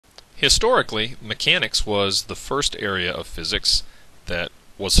Historically, mechanics was the first area of physics that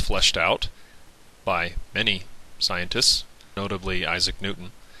was fleshed out by many scientists, notably Isaac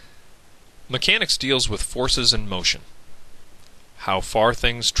Newton. Mechanics deals with forces in motion, how far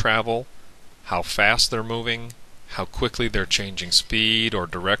things travel, how fast they're moving, how quickly they're changing speed or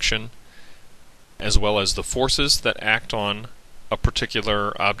direction, as well as the forces that act on a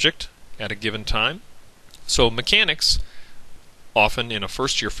particular object at a given time. So mechanics, often in a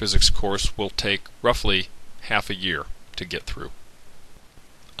first-year physics course, will take roughly half a year to get through.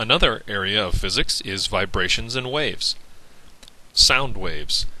 Another area of physics is vibrations and waves. Sound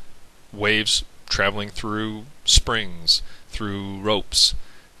waves, waves traveling through springs, through ropes.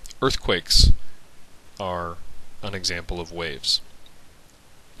 Earthquakes are an example of waves.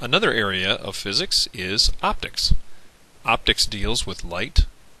 Another area of physics is optics. Optics deals with light,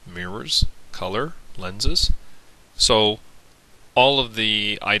 mirrors, color, lenses. So all of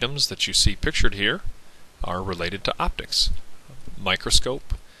the items that you see pictured here are related to optics.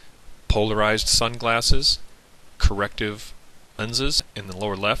 Microscope, polarized sunglasses, corrective lenses. In the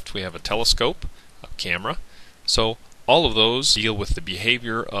lower left we have a telescope, a camera. So all of those deal with the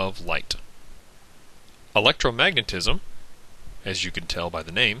behavior of light. Electromagnetism, as you can tell by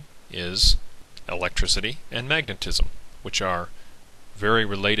the name, is electricity and magnetism, which are very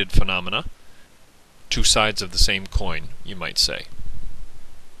related phenomena, two sides of the same coin, you might say.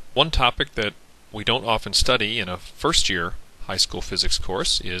 One topic that we don't often study in a first-year high school physics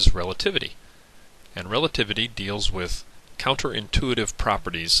course is relativity. And relativity deals with counterintuitive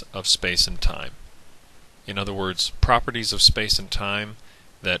properties of space and time. In other words, properties of space and time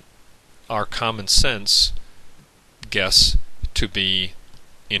that our common sense guess to be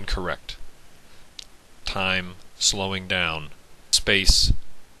incorrect. Time slowing down, space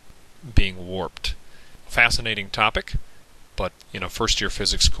being warped. Fascinating topic, but in a first-year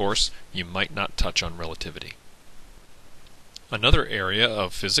physics course you might not touch on relativity. Another area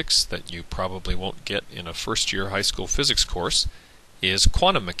of physics that you probably won't get in a first-year high school physics course is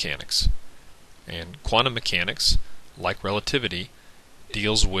quantum mechanics. And quantum mechanics, like relativity,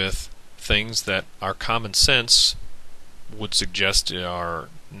 deals with things that our common sense would suggest are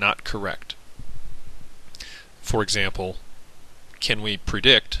not correct. For example, can we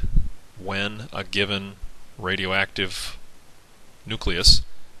predict when a given radioactive nucleus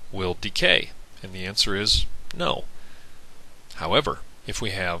will decay? And the answer is no. However, if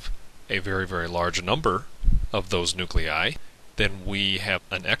we have a very, very large number of those nuclei, then we have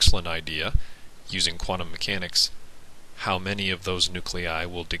an excellent idea, using quantum mechanics, how many of those nuclei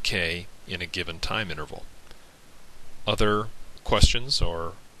will decay in a given time interval. Other questions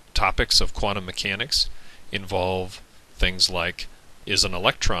or topics of quantum mechanics involve things like, is an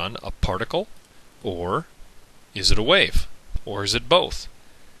electron a particle, or is it a wave, or is it both?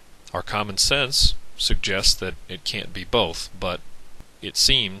 Our common sense suggests that it can't be both, but it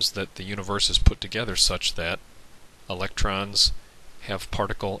seems that the universe is put together such that electrons have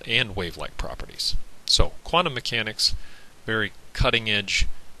particle and wave-like properties. So, quantum mechanics, very cutting-edge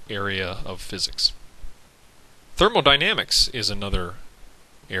area of physics. Thermodynamics is another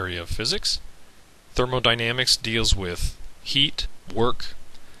area of physics. Thermodynamics deals with heat, work,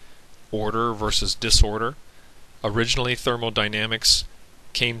 order versus disorder. Originally, thermodynamics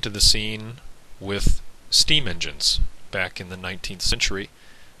came to the scene with steam engines back in the 19th century,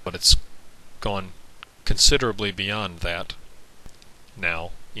 but it's gone considerably beyond that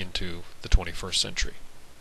now into the 21st century.